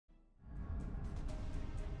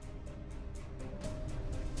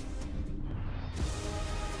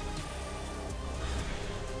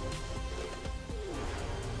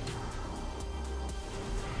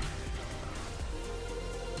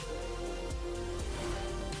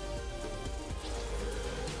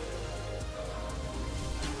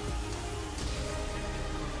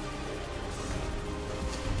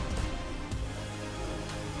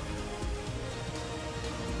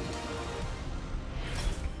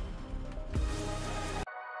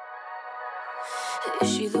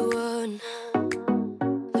Is she the one?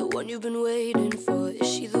 The one you've been waiting for?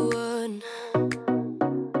 Is she the one?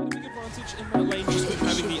 Big advantage in that lane just with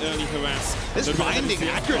having the early harass. This binding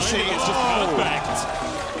accuracy is just perfect.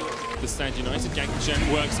 The Stand United gank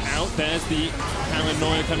gem works out. There's the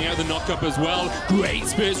paranoia coming out, the knock-up as well. Great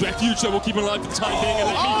Spirit's Refuge, so we'll keep him alive for the time being.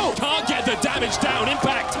 And can't get the damage down.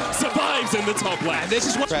 Impact survives in the top lane. This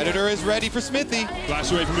is what Predator is ready for Smithy.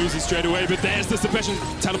 Flash away from Uzi straight away, but there's the suppression.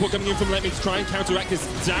 Teleport coming in from Lemmy to try and counteract this.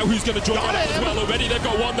 Zhao, who's going to join in as well already. They've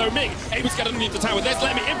got one though. Ming able to get underneath the tower. There's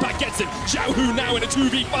Lemmy. Impact gets him. Zhao, who now in a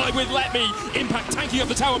 2v5 with Lemmy. Impact tanking up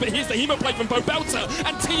the tower, but here's the Hemo play from Belter.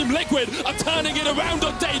 And Team Liquid are turning it around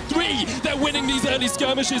on day 3. They're winning these early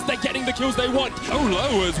skirmishes. They're getting the kills they want. Oh,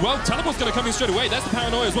 low as well. Teleport's going to come in straight away. There's the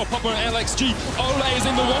paranoia as well. Pop on LXG. Ole is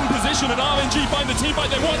in the wrong position, and RNG find the team fight.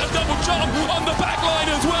 They want a double jump on the back line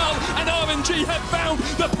as well. And RNG have found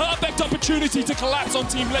the perfect opportunity to collapse on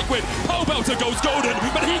Team Liquid. Belter goes golden,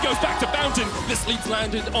 but he goes back to Fountain. The sleeps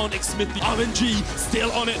landed on Xmithy. RNG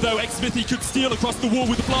still on it though. Xmithy could steal across the wall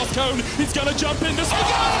with the blast cone. He's going to jump in. And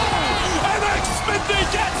Xmithy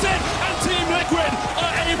gets it, and Team Liquid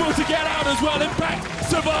are able to get out as well. Impact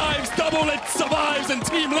survives, Double It survives, and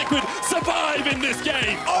Team Liquid survive in this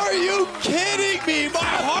game. Are you kidding me? My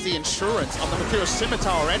heart. the insurance on the Mercurial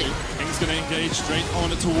Scimitar already. King's going to engage straight on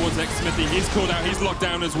towards Xmithy. He's called out, he's locked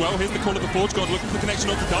down as well. Here's the call of the Forge God looking for connection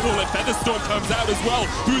off the Double It. Featherstorm comes out as well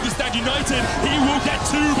through the Stand United. He will get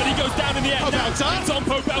 2, but he goes down in the air. It's on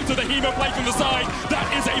Belter, the Hemo play from the side. That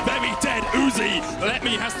is a very dead Uzi.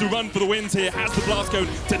 Lemmy has to run for the wins here, has the blast cone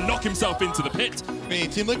to knock himself into the pit. I mean,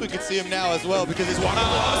 Team Liquid could see him now as well because he's walking.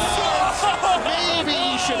 Maybe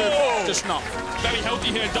he should have just not. Very healthy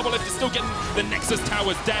here. Double Lift is still getting the Nexus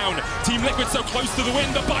towers down. Team Liquid so close to the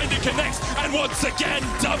win. The binder connects, and once again,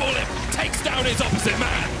 Double Lift takes down his opposite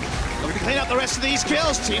man. Looking to clean up the rest of these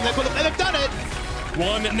kills. Team Liquid, they've done it.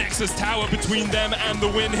 One Nexus tower between them and the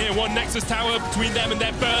win here. One Nexus tower between them and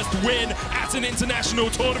their first win at an international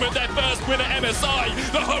tournament. Their first win at MSI.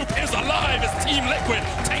 The hope is alive as Team Liquid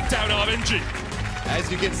take down RNG. As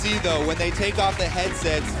you can see, though, when they take off the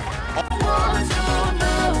headsets.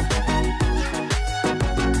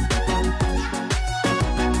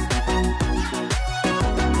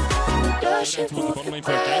 Towards the bottom lane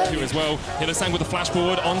for a gank here as well. Hillisang with the flash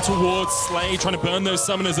forward on towards Slay, trying to burn those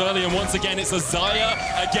summoners early, and once again it's a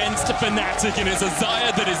Xayah against Fnatic, and it's a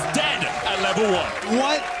Xayah that is dead at level 1.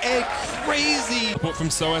 What a crazy support from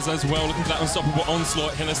Soaz as well, looking for that unstoppable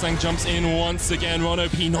onslaught. Hillisang jumps in once again. Ron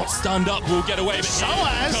OP not stunned up, will get away, but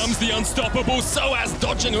Soaz comes the unstoppable Soaz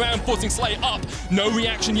dodging around, forcing Slay up. No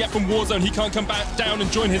reaction yet from Warzone. He can't come back down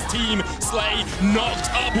and join his team. Slay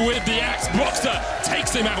knocked up with the axe. Boxer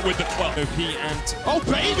takes him out with the club. OP and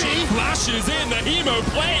baby flashes in the Hemo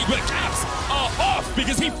plague, but Caps are off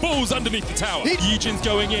because he falls underneath the tower. Yijin's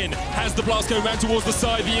going in, has the blast going round towards the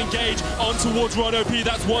side, the engage on towards Ron OP.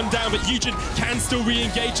 That's one down, but Yijin can still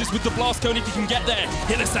re-engage this with the blast cone if he can get there.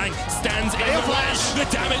 Hillisang stands in the way. The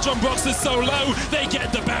damage on Brox is so low, they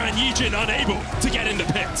get the Baron. Yijin unable to get in the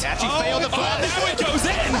pit. Actually failed the flash. Now it goes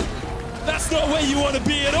in. That's not where you want to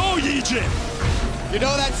be at all, Yijin. You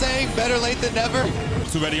know that saying, better late than never?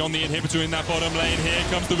 Already on the inhibitor in that bottom lane. Here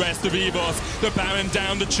comes the rest of EVOS. The Baron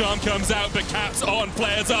down, the charm comes out, but Caps on,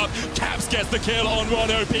 flares up. Caps gets the kill on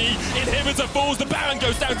Ron OP. Inhibitor falls, the Baron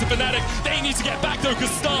goes down to Fnatic. They need to get back though,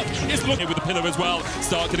 because Stark is looking with the pillar as well.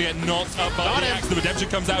 Stark gonna get knocked up by the axe. The redemption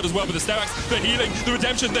comes out as well with the Sterax. The healing, the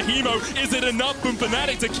redemption, the Hemo. Is it enough from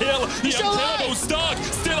Fnatic to kill the unkillable Stark?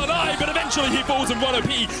 Still alive, but eventually he falls, and Ron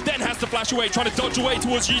OP then has to flash away, trying to dodge away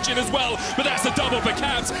towards Yijin as well. But that's a double for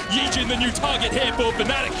Caps. Yijin the new target here for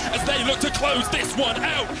Fnatic as they look to close this one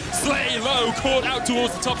out. Slay low, caught out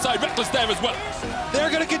towards the top side. Reckless there as well. They're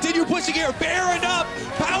going to continue pushing here. Baron up.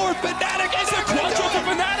 Power Fnatic. It's a quadra for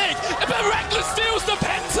Fnatic. But Reckless steals the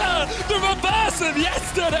Penta. The reverse of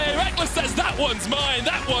yesterday. Reckless says that one's mine.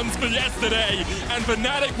 That one's for yesterday. And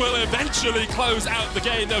Fnatic will eventually close out the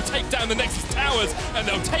game. They'll take down the Nexus Towers and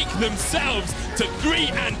they'll take themselves to 3-2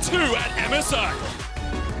 at MSI.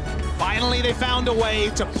 Finally, they found a way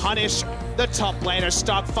to punish the top laner.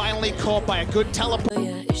 Stark finally caught by a good teleport. Oh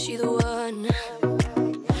yeah, is she the one?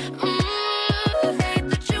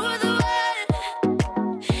 That you were the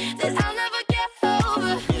one that I'll never get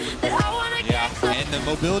over, that I wanna get close. And the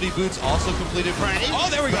mobility boots also completed. Oh,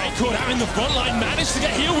 there we go. Caught out in the front line, managed to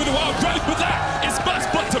get healed with a wild growth, but that is first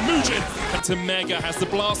blood to Mujin. And to Mega has the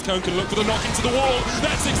blast cone, can look for the knock into the wall.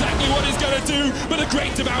 That's exactly what he's going to do. But a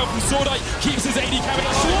great devour from Swordite keeps his AD carry.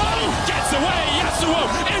 Yasuo gets away. Yasuo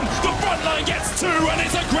in the front line gets 2, and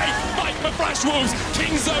it's a great fight for Flash Wolves.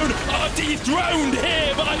 Kingzone are dethroned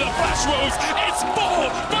here by the Flash Wolves. It's 4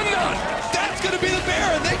 for none. That's That's going to be the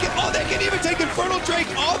Baron. They can even take Infernal Drake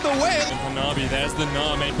on the way. And Hanabi, there's the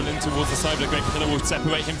Gnar, Maple in towards the side, but a great pillar will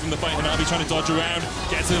separate him from the fight. Hanabi trying to dodge around,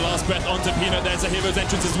 gets the last breath onto Peanut. There's a hero's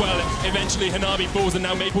entrance as well. Eventually Hanabi falls, and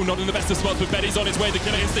now Maple not in the best of spots, but Betty's on his way. The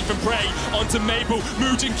killer instinct from Prey onto Maple.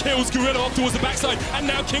 Mugen kills Gorilla off towards the backside, and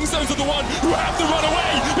now Kingstones are the one who have to run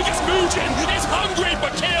away because Mugen is hungry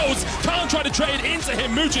for kills. Can't try to trade into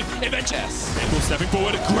him. Mugen eventually. Yes. Maple stepping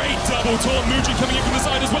forward, a great double taunt. Mugen coming in from the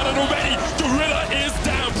side as well, and already Gorilla is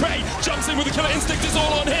down. Prey jumps in with the killer instinct. It's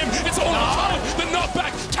all on him. It's all on him. The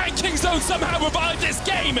knockback. Can Kingstone somehow revive this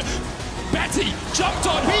game? Betty jumped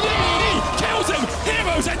on PD, kills him,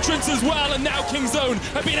 hero's entrance as well, and now Kingzone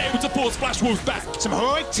have been able to force Flash Wolves back. Some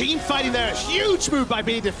heroic team fighting there. A huge move by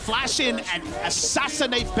BD to flash in and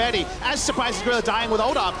assassinate Betty. As surprised as Gorilla dying with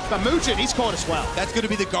Oldop, but Mugen, he's caught as well. That's going to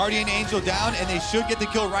be the Guardian Angel down, and they should get the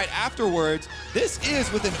kill right afterwards. This is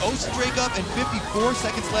with an Ocean Drake up and 54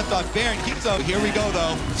 seconds left on Baron. Kingzone, here we go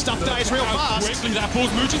though. Stuff dies real fast. Quickly that falls.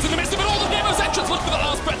 Mugen's in the midst of it all. The hero's entrance, look for the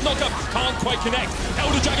last breath knockup. Can't quite connect.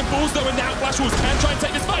 Elder Dragon falls though, and now Flash Wolves can try and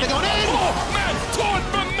take this fight. They're going in. Oh man, taunt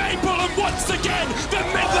from Maple, and once again the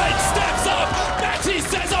mid lane steps up. Betty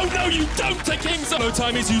says, "Oh no, you don't!" to Kingzone. No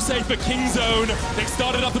time is used for Kingzone. They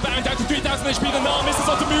started up the Baron down to 3,000 HP. The Gnar misses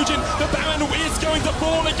onto Mugen. The Baron is going to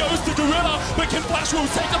fall. It goes to Gorilla, but can Flash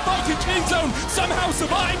Wolves take the fight? Can Kingzone somehow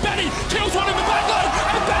survive? Betty kills one in the backline,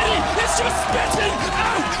 and Betty is just spitting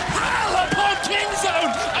out hell upon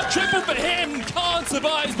Kingzone. A triple for him. Can't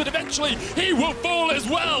survive, but eventually he will fall as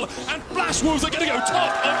well. And Flash Wolves are going to go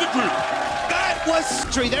top of the group. That was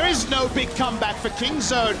true. There is no big comeback for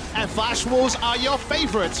Kingzone, and Flash Wolves are your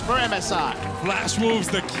favorites for MSI. Flash Wolves,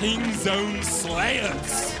 the Kingzone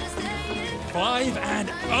Slayers.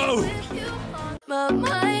 5-0. My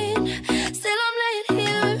mind, still I'm laying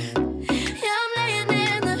here. Yeah, I'm laying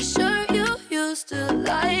in the shirt you used to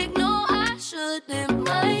like. No, I shouldn't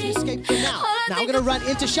mind. Escape for now. Now we're going to run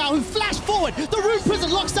into Xiao, who flash forward. The Rune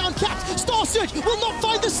Prison locks down Caps. Star Surge will not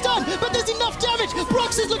find the stun, but there's enough damage.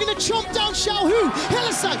 Brox is looking to chomp down Xiao Hu.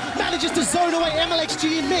 Hillisang manages to zone away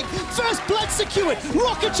MLXG and Ming. First blood secured.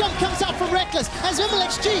 Rocket jump comes out from Reckless as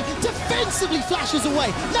MLXG defensively flashes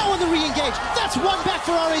away. Now on the re-engage. That's one back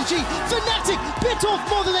for RNG. Fnatic bit off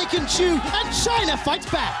more than they can chew, and China fights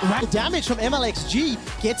back. Damage from MLXG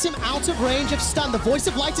gets him out of range of stun. The Voice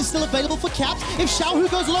of Light is still available for Caps. If Xiao Hu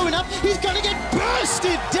goes low enough, he's going to get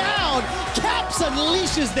bursted down. Caps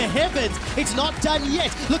unleashes the heavens. It's not done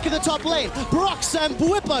yet. Look at the top lane. Brox and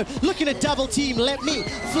Bwippo looking at double team. Let me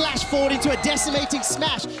flash forward into a decimating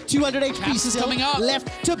smash. 200 HP still coming up.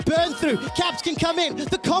 left to burn through. Caps can come in.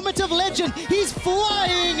 The Comet of Legend. He's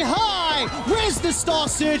flying high. Where's the Star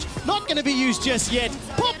Surge? Not going to be used just yet.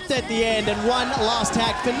 Popped at the end, and one last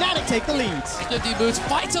hack. Fnatic take the lead. 50 boots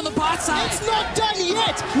fights on the bot side. It's not done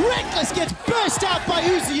yet. Reckless gets burst out by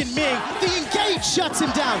Uzi and Ming. The engage shuts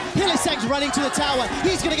him down. Hillisang's running to the tower.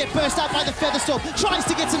 He's going to get burst out by the Featherstorm. Tries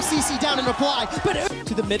to get some CC down in reply, but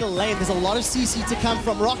to the middle lane, there's a lot of CC to come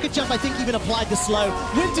from. Rocket Jump, I think, even applied the slow.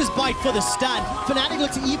 Winter's Bite for the stun. Fnatic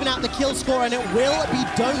look to even out the kill score, and it will be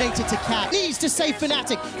donated to Cat. Needs to save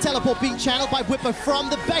Fnatic. Teleport being channeled by Whipper from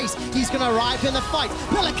the base. He's going to arrive in the fight.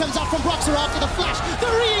 Pillar comes out from Broxer after the flash. The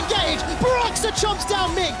re-engage. Broxer chomps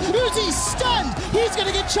down Ming. Uzi's stunned. He's going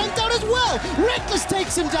to get chunked out as well. Reckless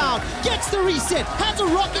takes him down. Gets the reset. Has a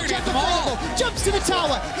rocket jump available. Jumps to the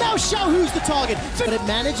tower. Now Xiao Hu's the target. But it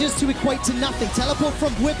manages to equate to nothing. Teleport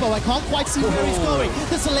from Bwippo. I can't quite see where he's going.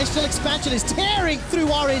 The Celestial Expansion is tearing through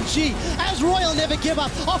RNG as Royal Never Give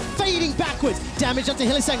Up are fading backwards. Damage onto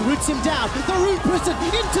Hillisang roots him down. The Rune Prison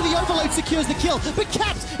into the Overload secures the kill. But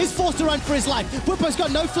Caps is forced to run for his life. Bwippo's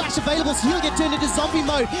got no flash available, so he'll get turned into zombie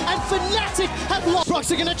mode. And Fnatic have lost.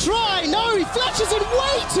 Brox are going to try. No, he flashes it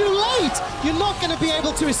way too late. You're not going to be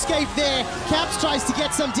able to escape there. Caps tries to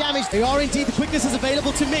get some damage. They are indeed. The quickness is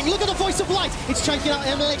available to Ming. Look at the Voice of Light. It's chunking out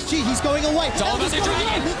MLXG. He's going away. Elder's going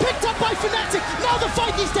in. Picked up by Fnatic. Now the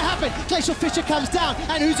fight needs to happen. Glacial Fisher comes down,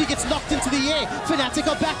 and Uzi gets knocked into the air. Fnatic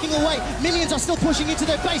are backing away. Minions are still pushing into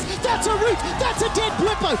their base. That's a root. That's a dead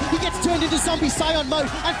Bwippo. He gets turned into zombie Scion mode,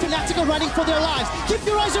 and Fnatic are running for their lives. Keep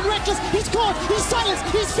your eyes on Reckless. He's caught. He's silenced.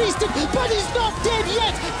 He's feasted, but he's not dead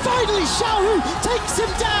yet. Finally, Xiao Hu takes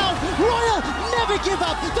him down. Royal Never Give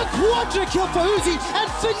Up. The quadra kill for Uzi, and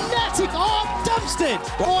Fnatic are dumpstered.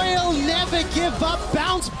 Royal Never Give Up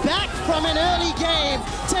bounce back from an early game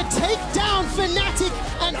to take down Fnatic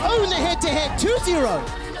and own the head-to-head 2-0.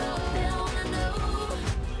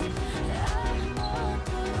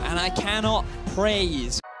 And I cannot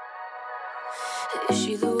praise. Is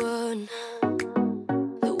she the one?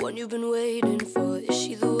 The one you've been waiting for? Is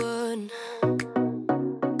she the one?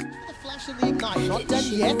 The flash of the ignite, not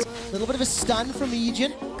done yet. A little bit of a stun from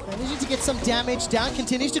Ejin. Managing to get some damage down,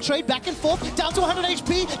 continues to trade back and forth, down to 100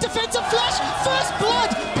 HP, defensive flash, first blood,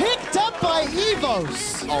 picked up by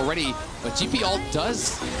Evos. Already, but GP ult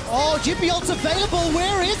does. Oh, GP ult's available,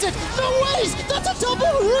 where is it? No ways, that's a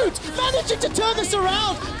double root, managing to turn this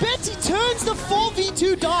around. Betty turns the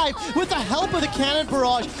 4v2 dive with the help of the cannon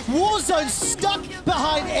barrage. Warzone stuck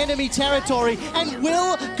behind enemy territory and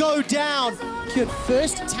will go down. Secured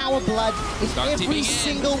first tower blood in every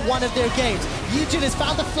single one of their games. Yujin has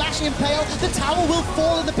found the flash impale. The tower will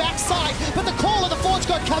fall in the backside, but the call of the Forge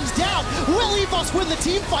God comes down. Will Evos win the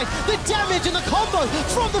team fight? The damage and the combo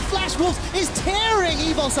from the Flash Wolves is tearing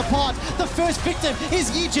Evos apart. The first victim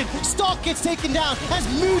is Yujin. Stark gets taken down as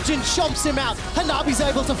Mugen chomps him out. Hanabi's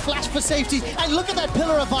able to flash for safety, and look at that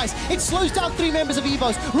pillar of ice. It slows down 3 members of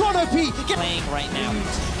Evos. Ron OP Playing right now.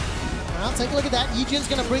 Well, take a look at that. Yujin's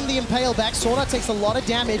going to bring the Impale back. Sora takes a lot of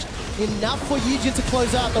damage. Enough for Yujin to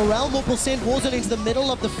close out. The Realm will send Warzone into the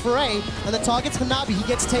middle of the fray, and the target's Hanabi. He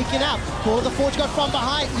gets taken out. Call of the Forge God from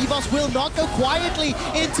behind. Evos will not go quietly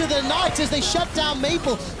into the night as they shut down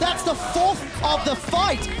Maple. That's the 4th of the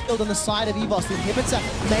fight. Build on the side of Evos. The inhibitor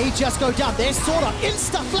may just go down. There's Sora.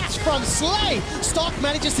 Insta-flash from Slay. Stark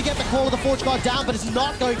manages to get the Call of the Forge God down, but it's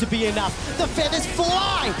not going to be enough. The feathers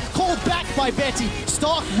fly. Called back by Betty.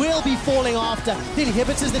 Stark will be falling after. The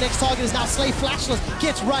inhibitors, the next target is now Slay Flashless.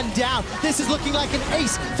 Gets run down. This is looking like an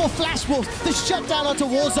ace for Flash Wolves. The shutdown onto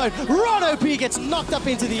Warzone. Ron OP gets knocked up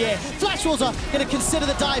into the air. Flash Wolves are going to consider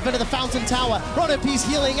the dive into the Fountain Tower. Ron OP's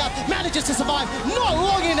healing up. Manages to survive. Not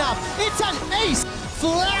long enough. It's an ace.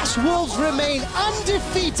 Flash Wolves remain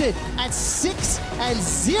undefeated at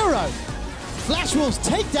 6-0. Flash Wolves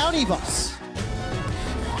take down Evos.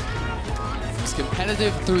 It was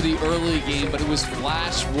competitive through the early game, but it was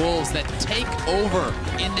Flash Wolves that take over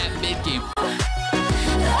in that mid game.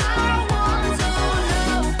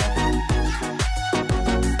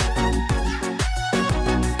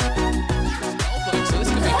 So this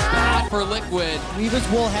could be bad for Liquid. Weaver's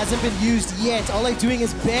Wall hasn't been used yet. Ole doing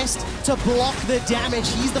his best to block the damage.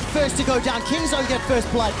 He's the first to go down. Kingzone get first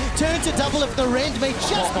blood. Turn to double if the Rend may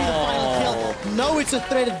just be the final kill. No, it's a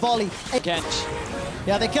threaded volley. Catch.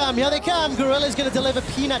 Here they come, here they come. Gorilla's going to deliver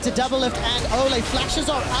Peanut to double lift, and Ole. Flashes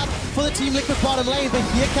are up for the Team Liquid bottom lane, but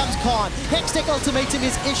here comes Khan. Hextech ultimatum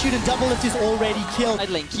is issued, and double lift is already killed. Side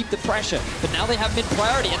lane, keep the pressure, but now they have mid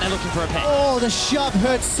priority and they're looking for a pick. Oh, the shove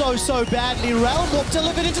hurts so badly. Realm Warp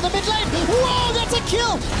delivered into the mid lane. Whoa, that's a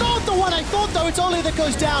kill. Not the one I thought, though. It's Ole that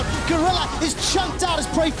goes down. Gorilla is chunked out as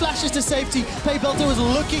Prey flashes to safety. Paybelter was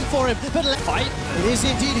looking for him, but Fight. it is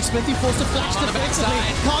indeed. Smithy forced to flash On the defensively.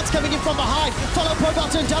 backside. Khan's coming in from behind. Follow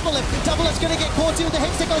Paybelter and double lift. Double lift's going to get caught in with the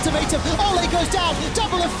Hextech ultimatum. Ole goes down.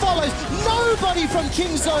 Double lift follows. Nobody from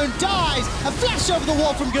Kingzone dies. A flash over the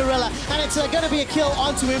wall from Gorilla, and it's going to be a kill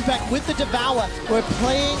onto Impact with the Devour. We're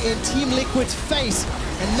playing in Team Liquid's face,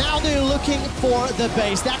 and now they're looking for the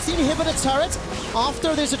base. That's the inhibitor turret.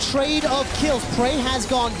 After there's a trade of kills, Prey has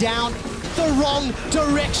gone down the wrong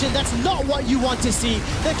direction. That's not what you want to see.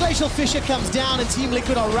 The Glacial Fissure comes down and Team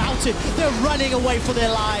Liquid are routed. They're running away for their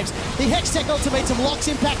lives. The Hextech ultimatum locks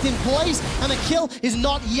Impact in place, and the kill is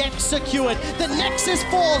not yet secured. The Nexus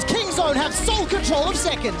falls. Kingzone have sole control of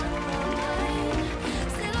second.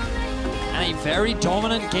 And a very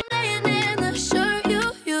dominant game. Laying in the shirt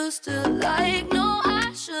you used to like. No,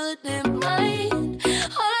 I shouldn't mind.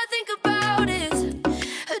 All I think about is,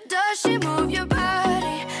 does she move your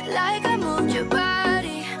body like I moved your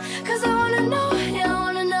body? 'Cause I wanna know, yeah, I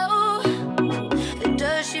wanna know.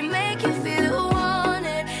 Does she make you feel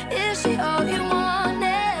wanted? Is she all